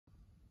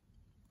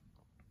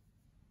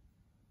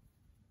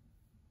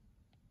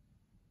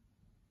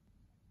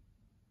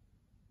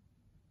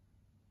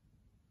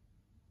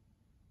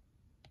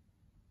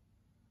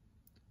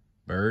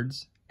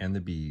Birds and the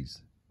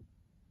Bees.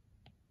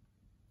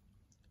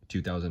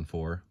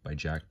 2004 by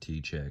Jack T.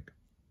 Chick.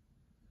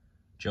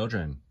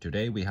 Children,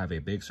 today we have a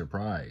big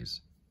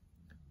surprise.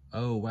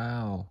 Oh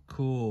wow,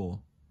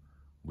 cool.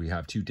 We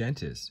have 2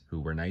 dentists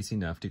who were nice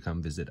enough to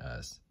come visit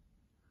us.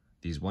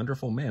 These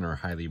wonderful men are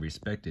highly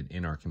respected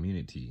in our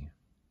community.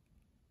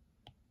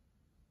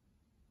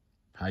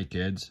 Hi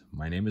kids,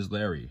 my name is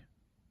Larry.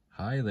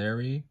 Hi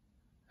Larry.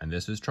 And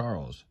this is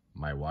Charles,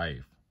 my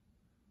wife.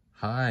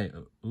 Hi,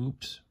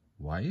 oops,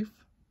 wife?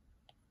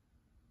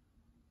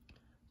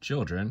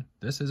 Children,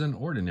 this is an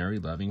ordinary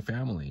loving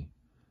family.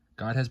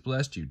 God has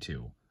blessed you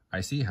two.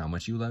 I see how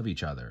much you love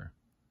each other.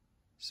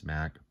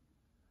 Smack.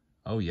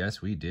 Oh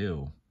yes, we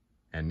do.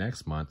 And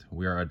next month,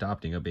 we are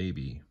adopting a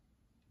baby.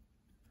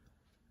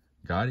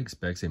 God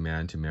expects a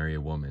man to marry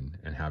a woman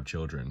and have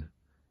children.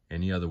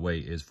 Any other way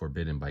is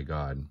forbidden by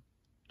God.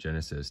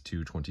 Genesis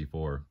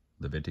 2:24,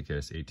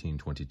 Leviticus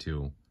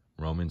 18:22,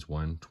 Romans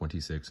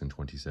 1:26 and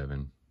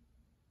 27.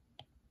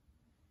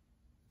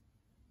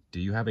 Do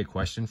you have a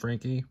question,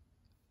 Frankie?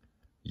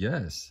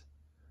 Yes.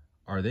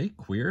 Are they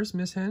queers,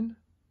 Miss Hen?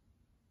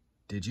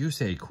 Did you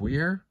say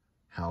queer?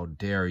 How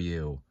dare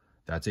you?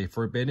 That's a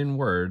forbidden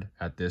word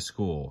at this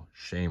school.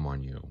 Shame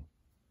on you.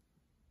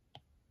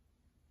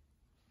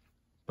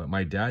 But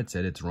my dad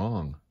said it's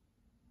wrong.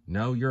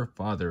 No, your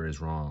father is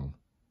wrong.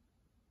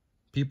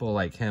 People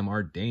like him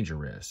are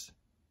dangerous.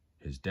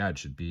 His dad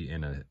should be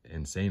in an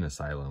insane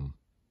asylum.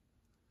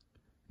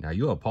 Now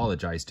you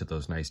apologize to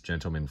those nice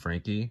gentlemen,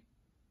 Frankie.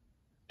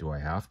 Do I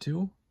have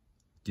to?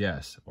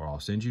 Yes, or I'll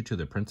send you to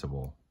the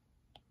principal.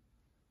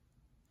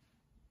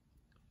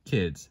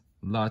 Kids,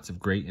 lots of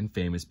great and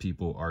famous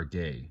people are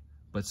gay,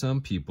 but some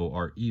people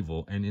are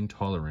evil and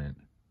intolerant.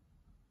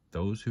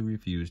 Those who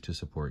refuse to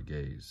support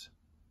gays.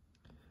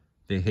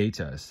 They hate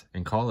us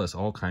and call us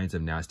all kinds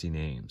of nasty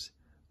names,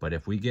 but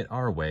if we get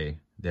our way,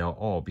 they'll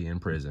all be in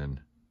prison.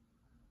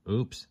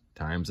 Oops,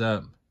 time's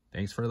up.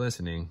 Thanks for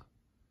listening.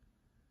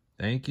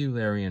 Thank you,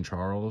 Larry and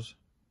Charles.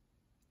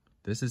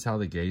 This is how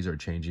the gays are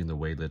changing the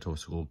way little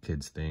school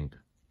kids think.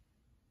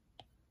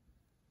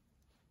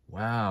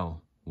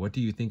 Wow, what do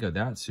you think of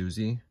that,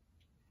 Susie?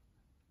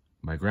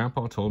 My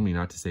grandpa told me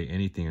not to say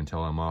anything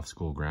until I'm off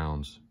school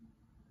grounds.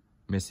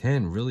 Miss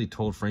Hen really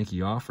told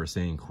Frankie off for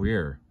saying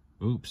queer.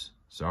 Oops,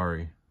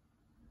 sorry.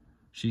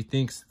 She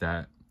thinks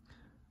that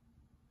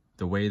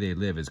the way they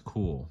live is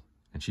cool,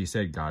 and she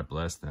said God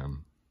bless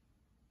them.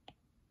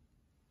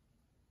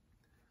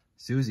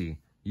 Susie,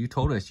 you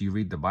told us you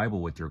read the Bible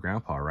with your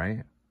grandpa,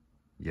 right?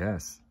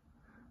 Yes.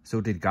 So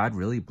did God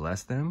really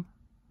bless them?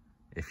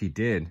 If he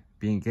did,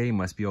 being gay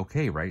must be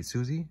okay, right,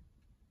 Susie?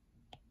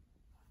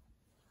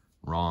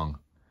 Wrong.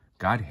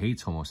 God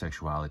hates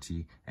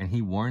homosexuality, and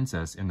he warns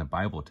us in the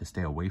Bible to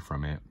stay away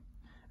from it.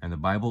 And the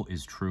Bible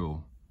is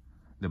true.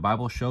 The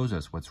Bible shows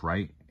us what's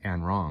right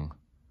and wrong.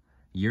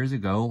 Years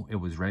ago, it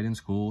was read in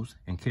schools,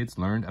 and kids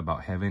learned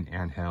about heaven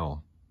and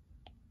hell.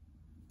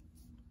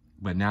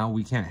 But now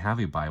we can't have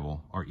a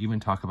Bible or even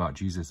talk about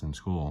Jesus in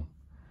school.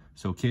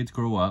 So kids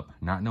grow up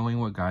not knowing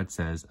what God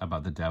says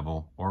about the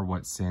devil or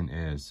what sin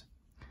is.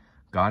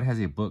 God has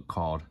a book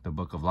called the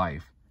Book of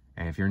Life,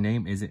 and if your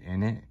name isn't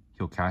in it,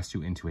 he'll cast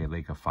you into a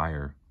lake of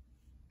fire.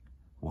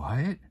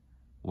 What?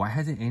 Why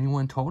hasn't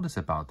anyone told us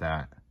about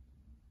that?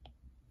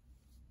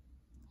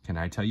 Can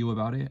I tell you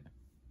about it?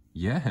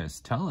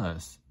 Yes, tell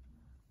us.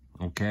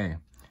 Okay.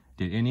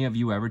 Did any of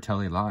you ever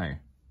tell a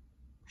lie?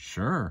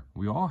 Sure,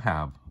 we all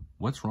have.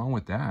 What's wrong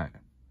with that?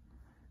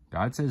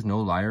 God says no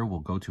liar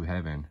will go to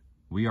heaven.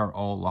 We are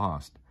all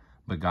lost,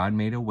 but God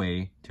made a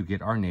way to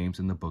get our names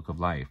in the book of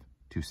life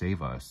to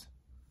save us.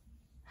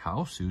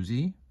 How,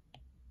 Susie?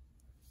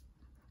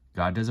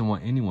 God doesn't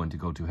want anyone to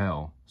go to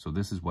hell, so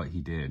this is what he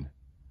did.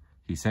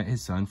 He sent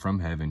his son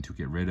from heaven to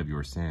get rid of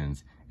your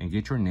sins and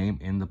get your name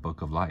in the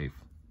book of life.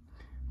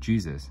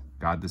 Jesus,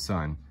 God the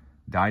Son,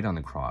 died on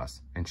the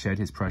cross and shed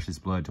his precious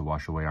blood to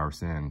wash away our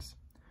sins.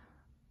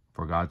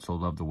 For God so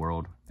loved the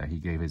world that he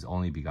gave his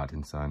only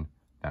begotten Son,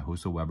 that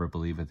whosoever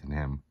believeth in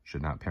him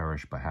should not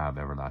perish but have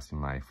everlasting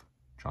life.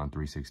 John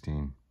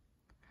 3:16.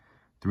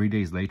 3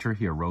 days later,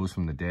 he arose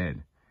from the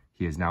dead.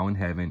 He is now in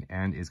heaven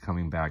and is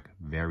coming back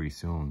very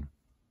soon.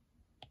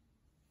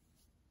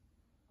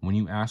 When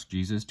you ask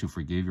Jesus to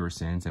forgive your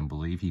sins and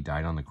believe he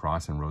died on the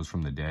cross and rose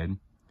from the dead,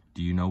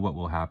 do you know what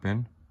will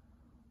happen?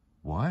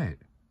 What?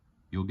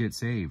 You'll get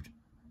saved.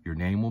 Your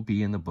name will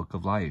be in the book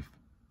of life.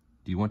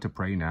 Do you want to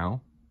pray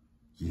now?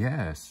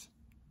 Yes.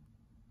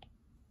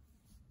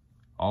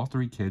 All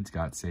 3 kids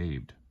got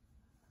saved.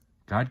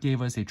 God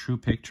gave us a true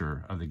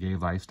picture of the gay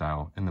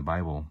lifestyle in the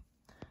Bible.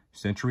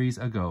 Centuries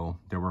ago,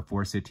 there were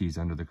 4 cities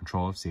under the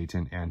control of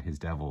Satan and his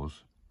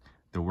devils.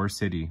 The worst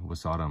city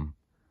was Sodom,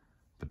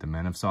 but the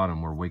men of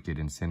Sodom were wicked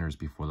and sinners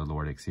before the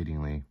Lord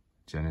exceedingly.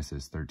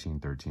 Genesis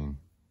 13:13.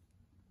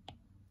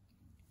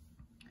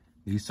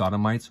 These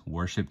Sodomites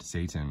worshipped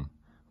Satan,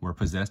 were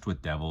possessed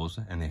with devils,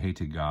 and they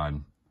hated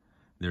God.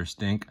 Their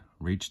stink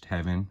reached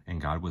heaven, and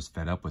God was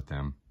fed up with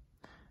them.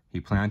 He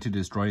planned to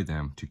destroy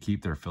them to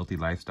keep their filthy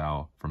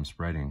lifestyle from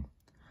spreading.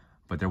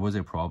 But there was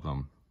a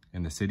problem.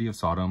 In the city of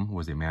Sodom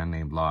was a man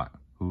named Lot,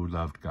 who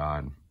loved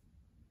God.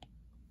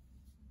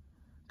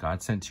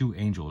 God sent 2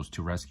 angels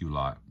to rescue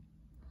Lot.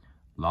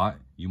 Lot,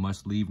 you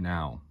must leave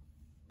now.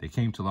 They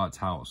came to Lot's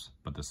house,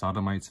 but the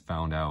Sodomites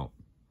found out.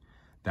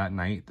 That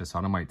night, the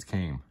Sodomites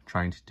came,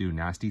 trying to do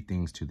nasty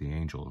things to the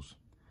angels.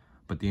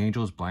 But the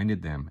angels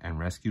blinded them and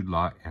rescued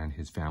Lot and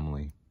his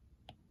family.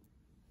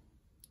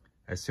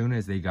 As soon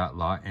as they got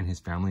Lot and his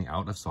family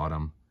out of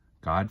Sodom,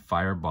 God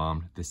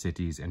firebombed the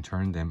cities and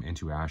turned them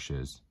into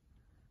ashes.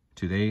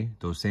 Today,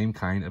 those same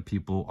kind of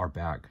people are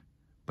back,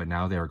 but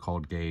now they are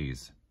called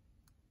gays.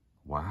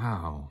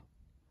 Wow!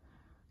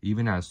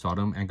 Even as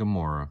Sodom and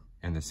Gomorrah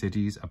and the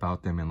cities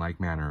about them in like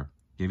manner,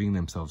 giving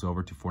themselves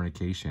over to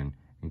fornication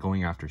and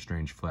going after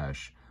strange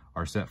flesh,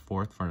 are set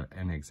forth for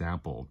an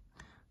example,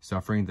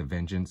 suffering the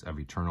vengeance of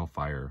eternal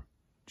fire.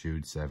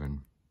 Jude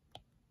 7.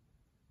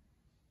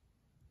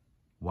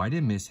 Why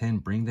did Miss Hen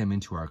bring them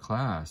into our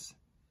class?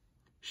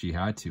 She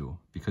had to.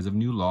 Because of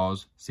new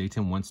laws,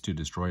 Satan wants to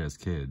destroy us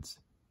kids.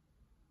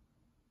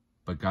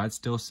 But God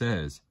still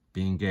says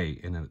being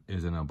gay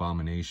is an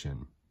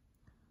abomination.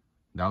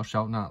 Thou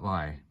shalt not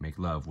lie, make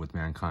love with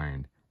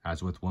mankind,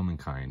 as with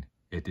womankind.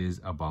 It is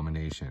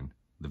abomination.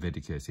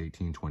 Leviticus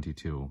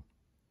 18:22.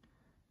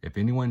 If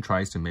anyone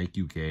tries to make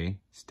you gay,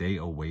 stay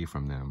away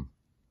from them.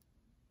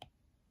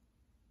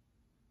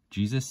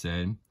 Jesus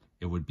said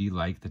it would be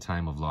like the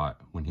time of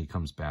Lot when he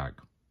comes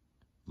back.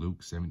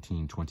 Luke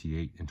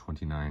 17:28 and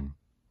 29.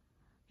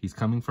 He's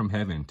coming from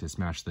heaven to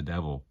smash the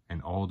devil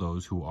and all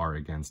those who are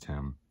against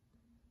him.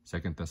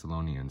 2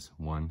 Thessalonians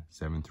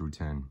 1:7 through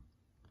 10.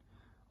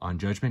 On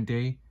Judgment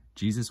Day,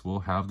 Jesus will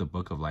have the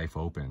book of life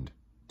opened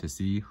to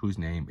see whose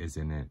name is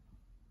in it.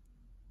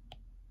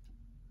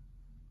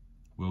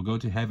 We'll go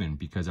to heaven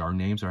because our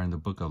names are in the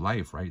book of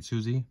life, right,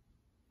 Susie?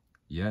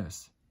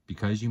 Yes,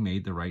 because you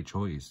made the right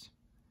choice.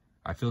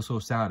 I feel so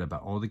sad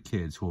about all the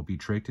kids who will be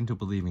tricked into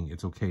believing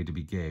it's okay to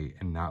be gay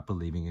and not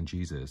believing in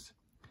Jesus,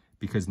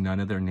 because none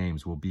of their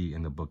names will be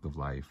in the book of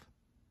life.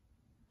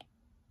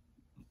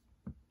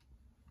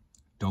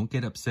 Don't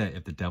get upset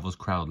if the devil's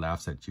crowd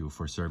laughs at you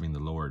for serving the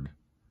Lord.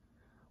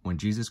 When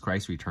Jesus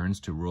Christ returns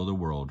to rule the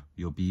world,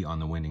 you'll be on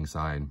the winning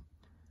side.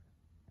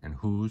 And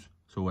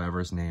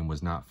whosoever's name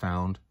was not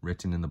found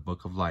written in the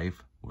book of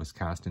life was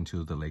cast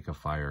into the lake of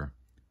fire.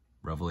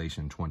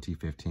 Revelation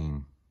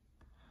 20:15.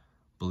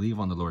 Believe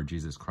on the Lord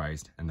Jesus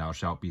Christ, and thou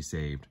shalt be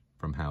saved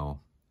from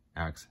hell.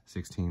 Acts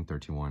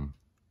 16:31.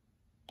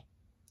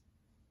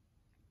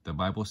 The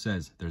Bible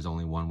says there's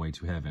only one way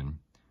to heaven.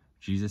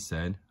 Jesus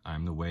said, I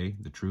am the way,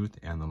 the truth,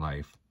 and the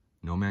life.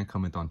 No man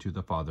cometh unto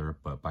the Father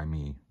but by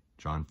me.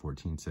 John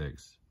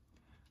 14:6.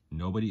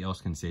 Nobody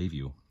else can save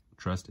you.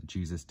 Trust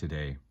Jesus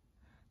today.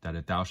 That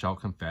if thou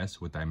shalt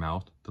confess with thy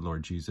mouth the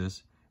Lord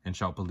Jesus, and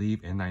shalt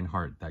believe in thine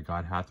heart that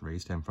God hath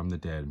raised him from the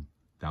dead,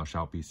 thou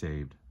shalt be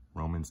saved.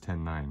 Romans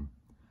 10:9.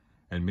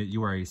 Admit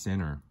you are a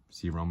sinner.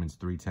 See Romans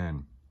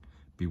 3:10.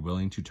 Be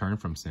willing to turn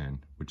from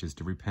sin, which is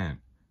to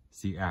repent.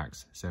 See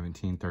Acts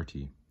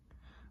 17:30.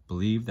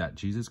 Believe that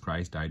Jesus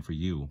Christ died for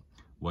you,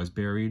 was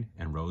buried,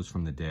 and rose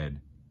from the dead.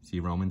 See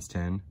Romans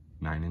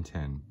 10:9 and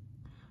 10.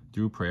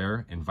 Through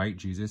prayer, invite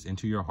Jesus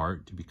into your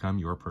heart to become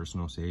your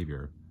personal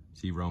Savior.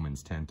 See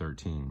Romans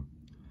 10:13.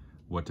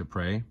 What to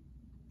pray?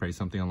 Pray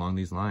something along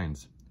these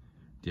lines.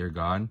 Dear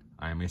God,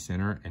 I am a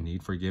sinner and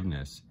need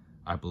forgiveness.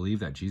 I believe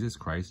that Jesus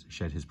Christ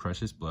shed his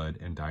precious blood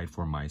and died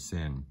for my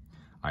sin.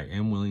 I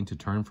am willing to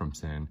turn from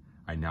sin.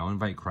 I now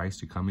invite Christ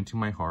to come into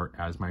my heart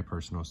as my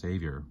personal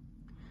Savior.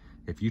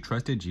 If you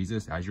trusted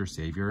Jesus as your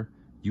Savior,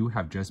 you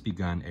have just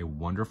begun a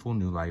wonderful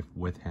new life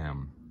with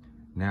him.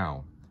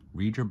 Now,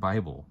 read your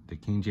Bible, the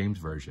King James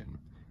Version,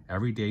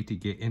 every day to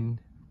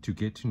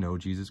get to know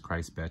Jesus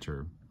Christ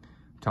better.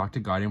 Talk to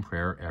God in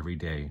prayer every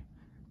day.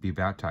 Be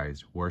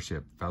baptized,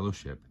 worship,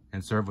 fellowship,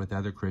 and serve with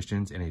other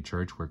Christians in a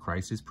church where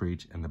Christ is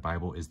preached and the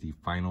Bible is the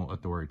final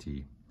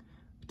authority.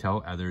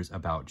 Tell others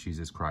about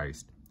Jesus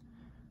Christ.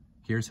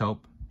 Here's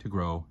help to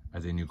grow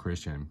as a new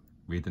Christian.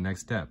 Read The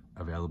Next Step,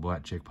 available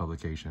at Chick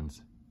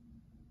Publications.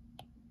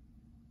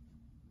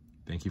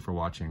 Thank you for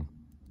watching.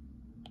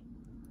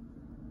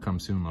 Come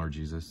soon, Lord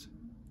Jesus.